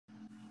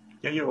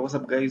What's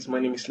up, guys? My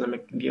name is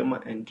Lamek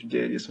Ndiema, and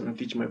today I just want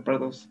to teach my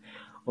brothers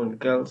on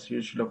girls you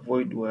should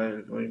avoid while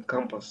in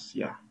campus.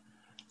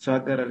 So I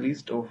got a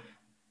list of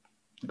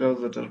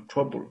girls that are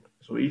trouble.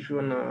 So if you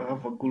wanna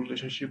have a good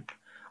relationship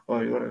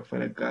or you wanna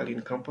find a girl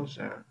in campus,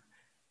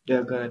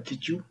 they're gonna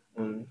teach you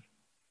on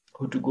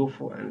who to go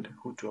for and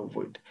who to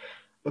avoid.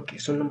 Okay,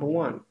 so number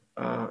one,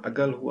 a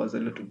girl who has a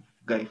lot of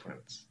guy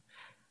friends.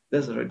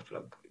 That's a red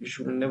flag. You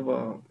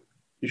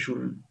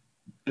should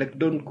like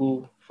don't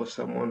go for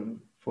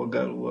someone for a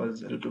girl who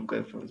has a lot of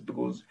guy friends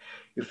because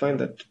you find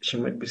that she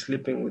might be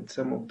sleeping with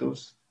some of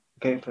those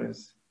guy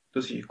friends,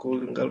 those you call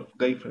them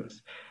guy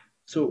friends.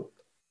 So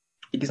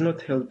it is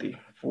not healthy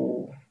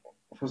for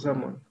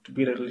someone to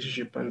be in a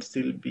relationship and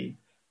still be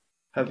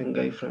having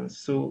guy friends.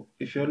 So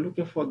if you're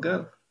looking for a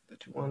girl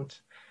that you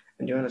want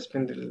and you wanna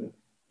spend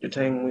your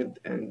time with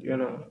and you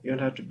want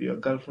her to be your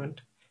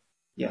girlfriend,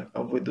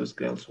 avoid those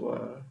girls who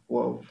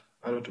have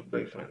a lot of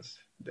guy friends.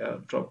 They are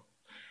drop.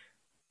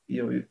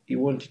 It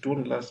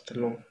won't last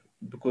long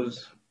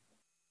because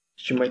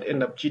she might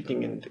end up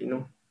cheating and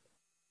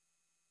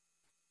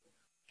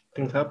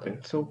things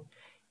happen. So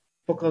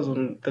focus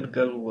on that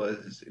girl who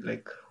was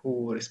like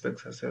who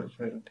respects herself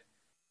and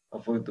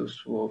avoid those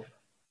who have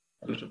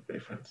a lot of guy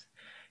friends.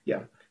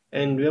 Yeah.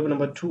 And we have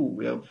number two,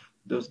 we have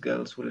those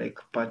girls who like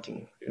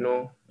partying.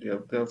 We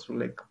have girls who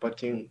like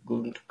partying,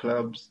 going to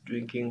clubs,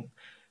 drinking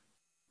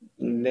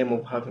in the name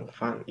of having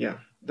fun. Yeah.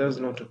 That's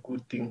not a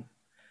good thing.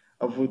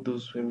 Avoid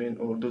those women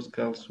or those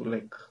girls who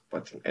like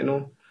partying. I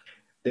know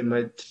they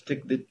might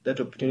take that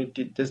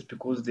opportunity just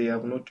because they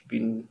have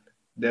been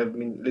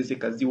lazy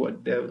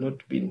kaziwa, they have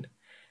not been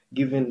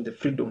given the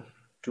freedom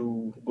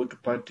to go to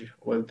party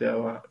while they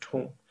are at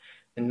home,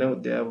 and now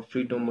they have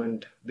freedom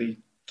and they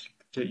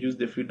use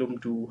the freedom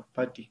to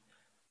party.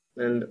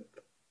 And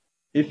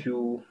if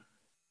you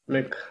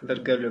make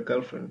that girl your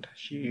girlfriend,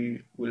 she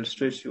will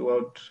stress you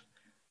out.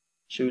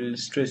 She will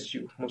stress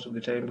you most of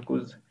the time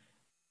because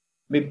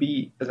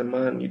maybe as a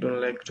man you don't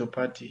like to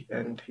party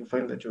and you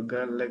find that your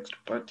girl likes to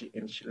party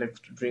and she likes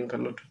to drink a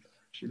lot.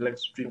 She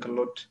likes to drink a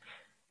lot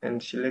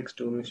and she likes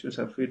to misuse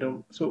her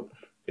freedom. So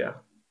yeah,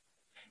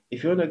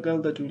 if you want a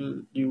girl that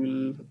you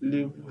will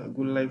live a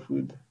good life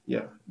with,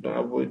 don't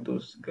avoid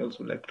those girls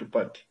who like to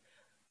party.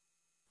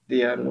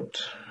 They are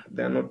not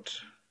they are not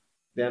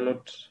they are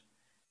not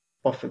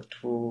perfect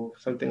for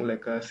something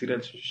like a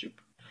serious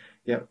relationship.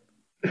 Yeah.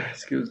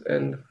 Excuse.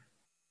 And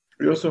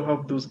we also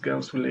have those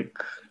girls who like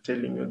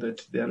telling you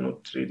that they are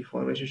not ready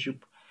for a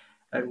relationship,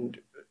 and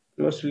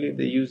mostly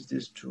they use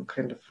this to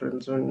kind of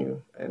friend zone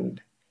you.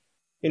 And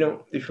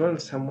if you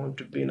want someone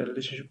to be in a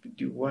relationship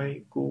with you,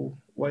 why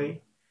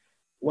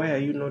are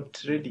you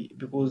not ready?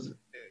 Because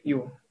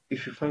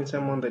if you find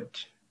someone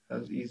that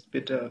is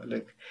better,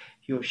 like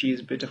he or she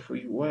is better for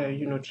you, why are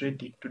you not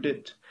ready to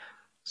date?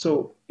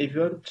 So if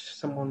you want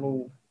someone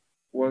who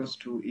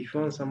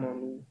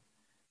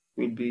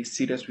will be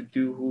serious with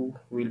you, who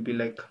will be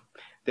like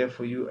there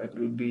for you and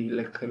will be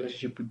like a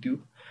relationship with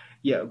you,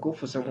 go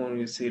for someone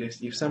who is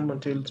serious. If someone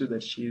tells you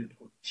that she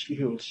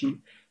or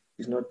she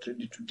is not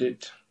ready to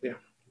date,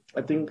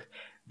 I think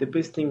the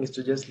best thing is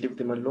to just leave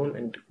them alone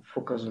and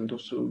focus on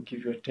those who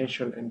give you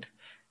attention and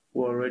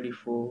who are ready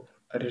for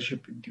a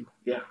relationship with you.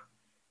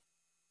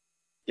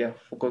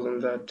 Focus on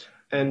that.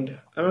 And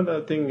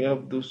another thing, we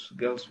have those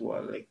girls who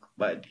are like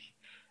bad.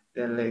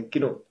 They're like,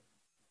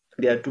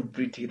 they are too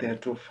pretty, they are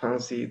too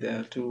fancy, they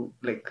are too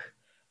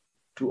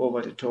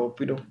over the top.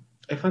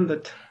 I find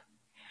that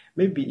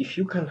maybe if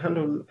you can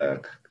handle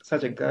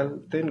such a girl,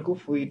 then go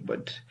for it.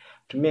 But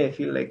to me, I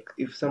feel like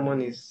if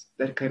someone is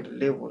that kind of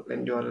level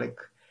and you're like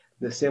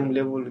the same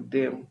level with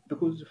them,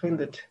 because you find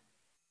that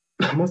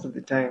most of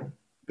the time,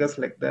 girls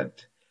like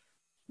that,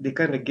 they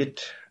kind of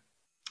get,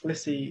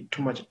 let's say,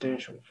 too much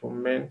attention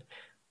from men,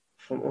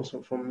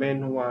 from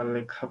men who are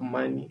like have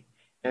money,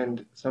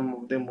 and some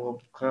of them who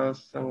have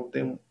cars, some of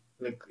them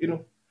like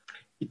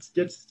it's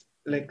just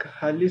like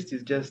her list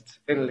is just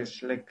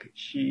endless. Like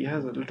she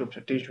has a lot of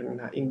attention in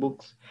her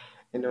inbox.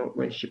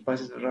 When she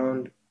passes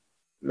around,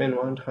 men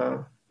want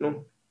her.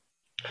 No,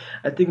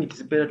 I think it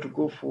is better to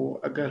go for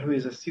a girl who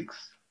is a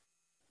 6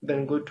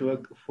 than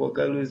for a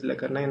girl who is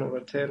like a 9 or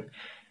a 10,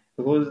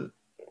 because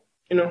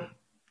you know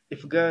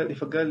if a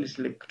girl is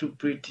like too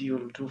pretty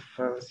or too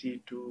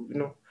fancy, too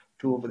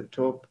over the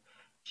top,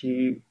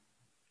 she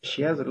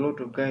she has a lot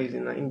of guys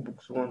in her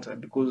inbox who want her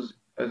because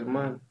as a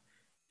man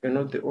you're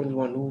not the only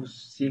one who's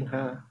seeing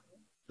her.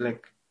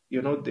 Like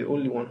you're not the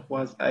only one who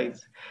has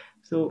eyes.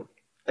 So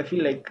I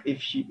feel like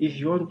if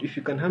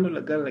you can handle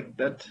a girl like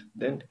that,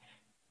 then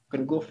you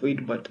can go for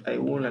it. But I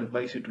won't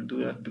advise you to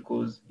do that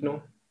because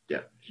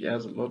she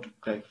has a lot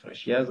of guy friends.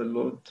 She has a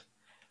lot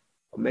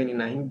of men in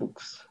her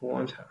inbox who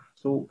want her.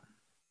 So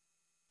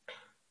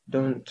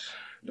don't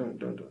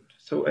don't.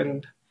 So,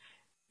 and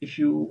if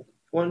you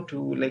want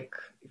to like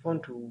if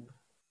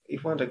you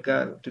want a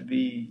girl to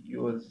be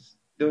yours,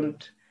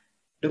 don't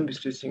be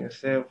stressing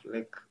yourself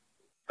like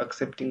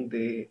accepting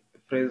the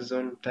friend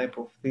zone type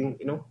of thing.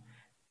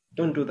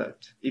 Don't do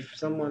that. If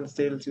someone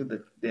tells you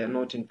that they are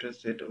not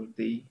interested or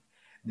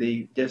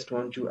they just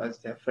want you as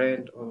their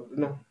friend, or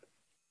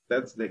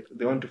that's like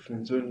they want to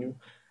friend zone you,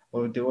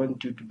 or they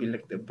want you to be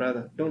like their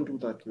brother. Don't do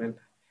that, man.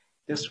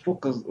 Just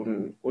focus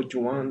on what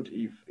you want.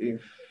 If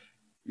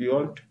you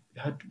want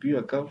her to be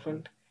your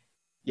girlfriend,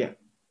 yeah.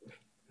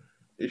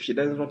 If she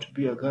doesn't want to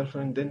be your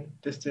girlfriend, then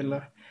just tell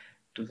her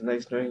it was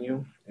nice knowing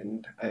you,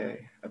 and I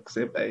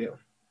accept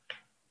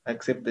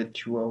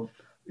that you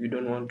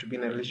don't want to be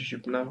in a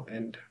relationship now,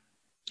 and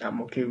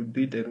I'm okay with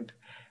it. And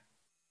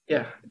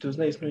yeah, it was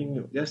nice knowing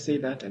you. Just say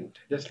that and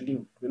just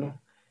leave,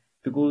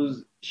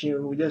 because she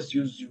will just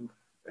use you,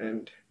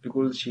 and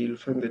because she'll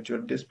find that you're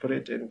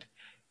desperate, and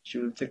she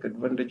will take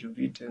advantage of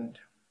it, and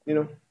you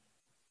know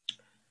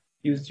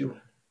use you.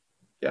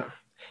 Yeah.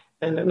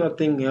 And another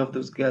thing, you have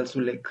those girls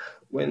who, like,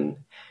 when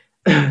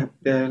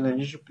they're in a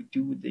relationship with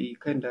you, they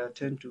kind of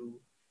tend to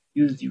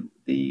use you.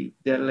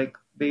 They're like,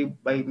 babe,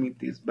 buy me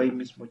this, buy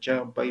me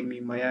smocha, buy me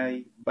my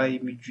eye, buy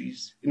me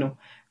juice.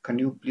 Can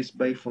you please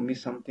buy for me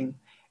something?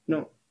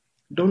 No,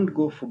 don't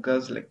go for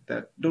girls like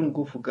that. Don't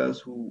go for girls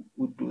who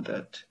do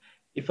that.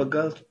 If a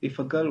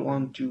girl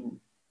wants you,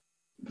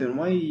 then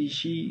why is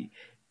she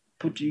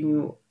putting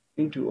you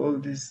into all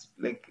this?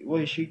 Like,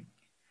 why is she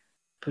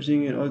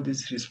putting you in all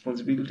these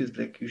responsibilities?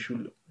 Like, you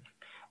should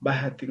buy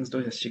her things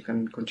so that she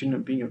can continue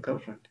being your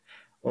girlfriend.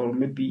 Or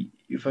maybe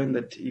you find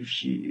that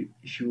if you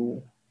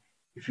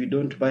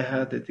don't buy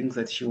her the things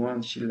that she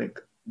wants, she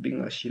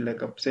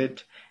like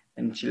upset,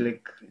 and she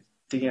like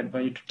taking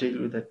advantage to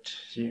tell you that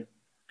she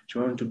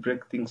wants to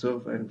break things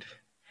off, and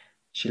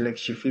she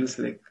feels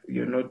like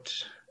you're not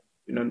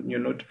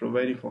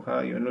providing for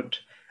her, you're not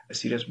a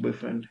serious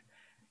boyfriend.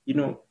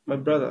 My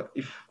brother,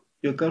 if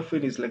your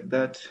girlfriend is like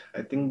that,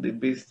 I think the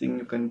best thing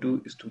you can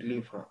do is to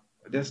leave her.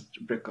 Just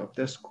break up.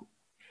 Just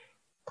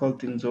call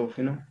things off.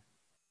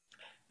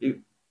 If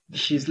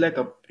she's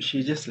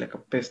just like a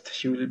pest.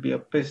 She will be a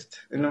pest.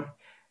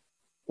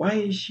 Why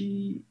is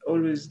she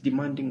always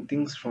demanding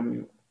things from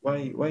you?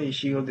 Why is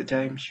she all the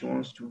time she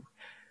wants you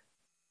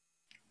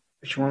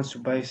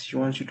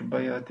to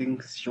buy her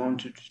things, she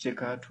wants you to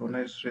take her to a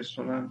nice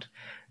restaurant,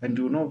 and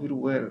you know very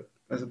well,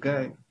 as a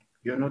guy,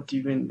 you're not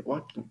even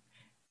working.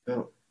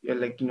 You're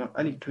like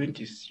early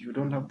 20s, you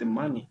don't have the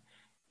money,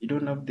 you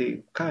don't have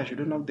the cash, you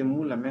don't have the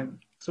moolah, man.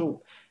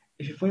 So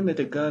if you find that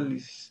a girl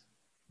is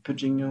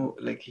putting you,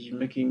 like, she's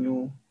making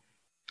you,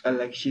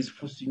 like, she's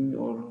forcing you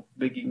or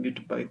begging you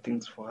to buy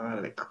things for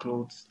her, like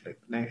clothes, like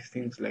nice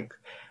things, like,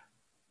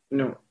 you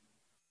know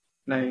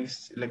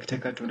nice, like,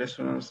 take her to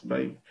restaurants,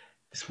 buy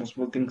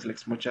small things like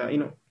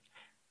smocha.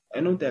 I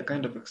know they're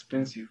kind of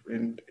expensive,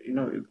 and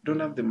you don't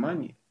have the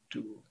money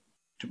to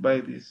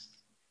buy this.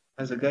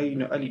 As a guy,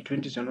 early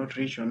 20s, you're not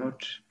rich, you're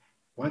not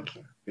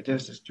working, you're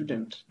just a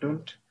student.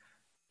 Don't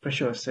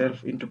pressure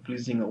yourself into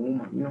pleasing a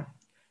woman.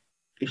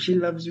 If she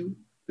loves you,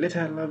 let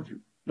her love you.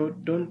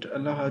 Don't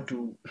allow her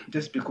to,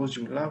 just because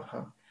you love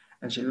her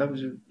and she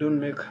loves you, don't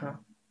make her,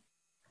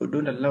 or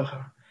don't allow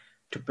her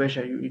to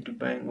pressure you into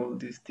buying all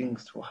these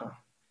things for her.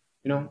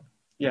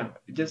 Yeah,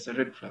 it's just a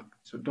red flag.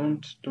 So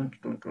don't.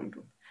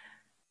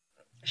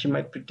 She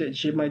might pretend,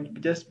 she might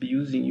just be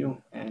using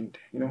you, and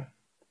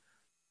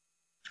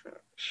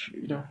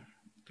she,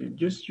 they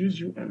just use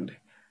you and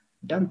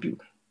dump you.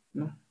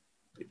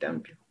 They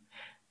dump you.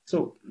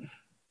 So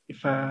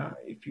if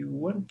you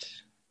want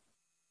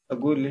a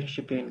good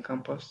relationship in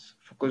campus,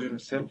 focus on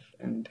yourself,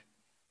 and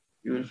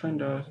you will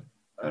find a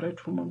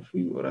right woman for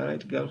you, or a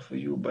right girl for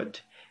you.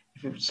 But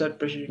if you start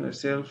pressuring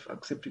yourself,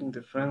 accepting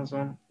the friend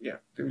zone, yeah,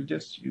 they will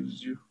just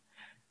use you.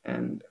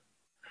 And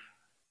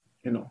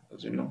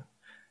as you know,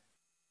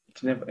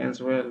 it never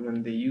ends well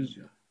when they use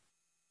you.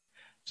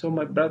 So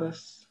my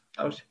brothers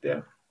out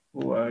there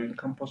who are in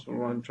campus, or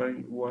who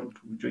want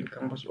to join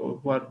campus, or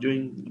who are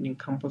joining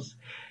campus,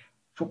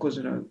 focus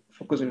on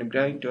the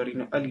grind. Or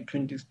early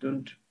 20s,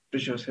 don't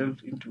push yourself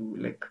into,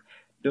 like,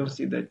 don't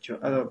see that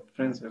your other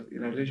friends are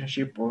in a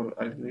relationship or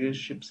are in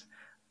relationships,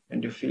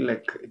 and you feel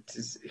like it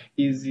is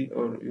easy,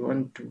 or you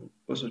want to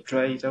also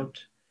try it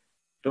out.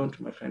 Don't,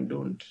 my friend,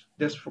 don't.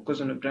 Just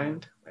focus on the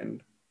grind,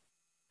 and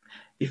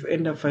if you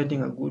end up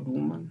finding a good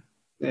woman,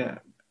 yeah,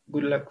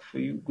 good luck for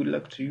you, good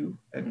luck to you.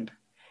 And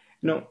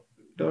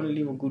don't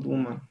leave a good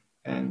woman.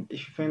 And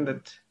if you find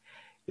that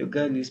your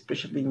girl is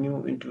pressuring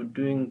you into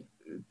doing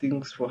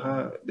things for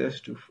her,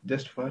 just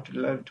for her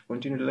to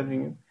continue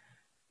loving you,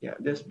 yeah,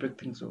 just break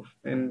things off.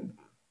 And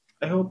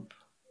I hope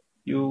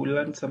you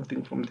learned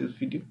something from this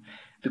video,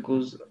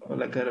 because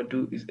all I gotta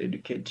do is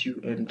educate you,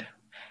 and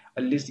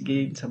at least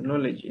gain some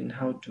knowledge in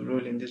how to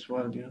roll in this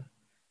world.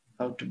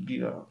 How to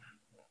be how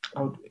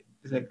to,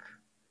 it's like,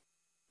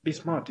 be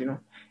smart.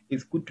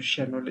 It's good to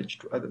share knowledge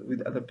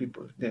with other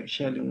people. They're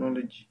sharing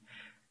knowledge.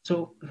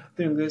 So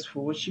thank you guys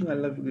for watching. I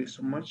love you guys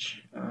so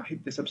much.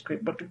 Hit the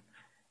subscribe button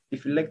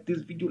if you like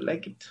this video.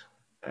 Like it.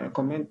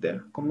 Comment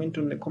there. Comment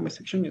on the comment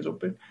section is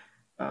open.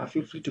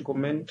 Feel free to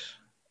comment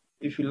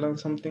if you learn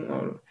something,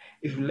 or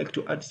if you like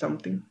to add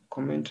something.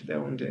 Comment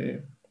there on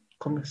the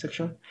comment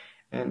section,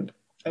 and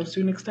I'll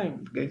see you next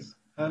time, guys.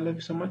 I love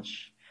you so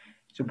much.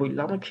 It's your boy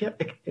Lamak here,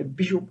 aka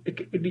Bishop,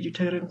 aka DJ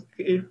Tyrant,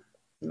 aka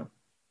no,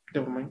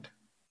 never mind.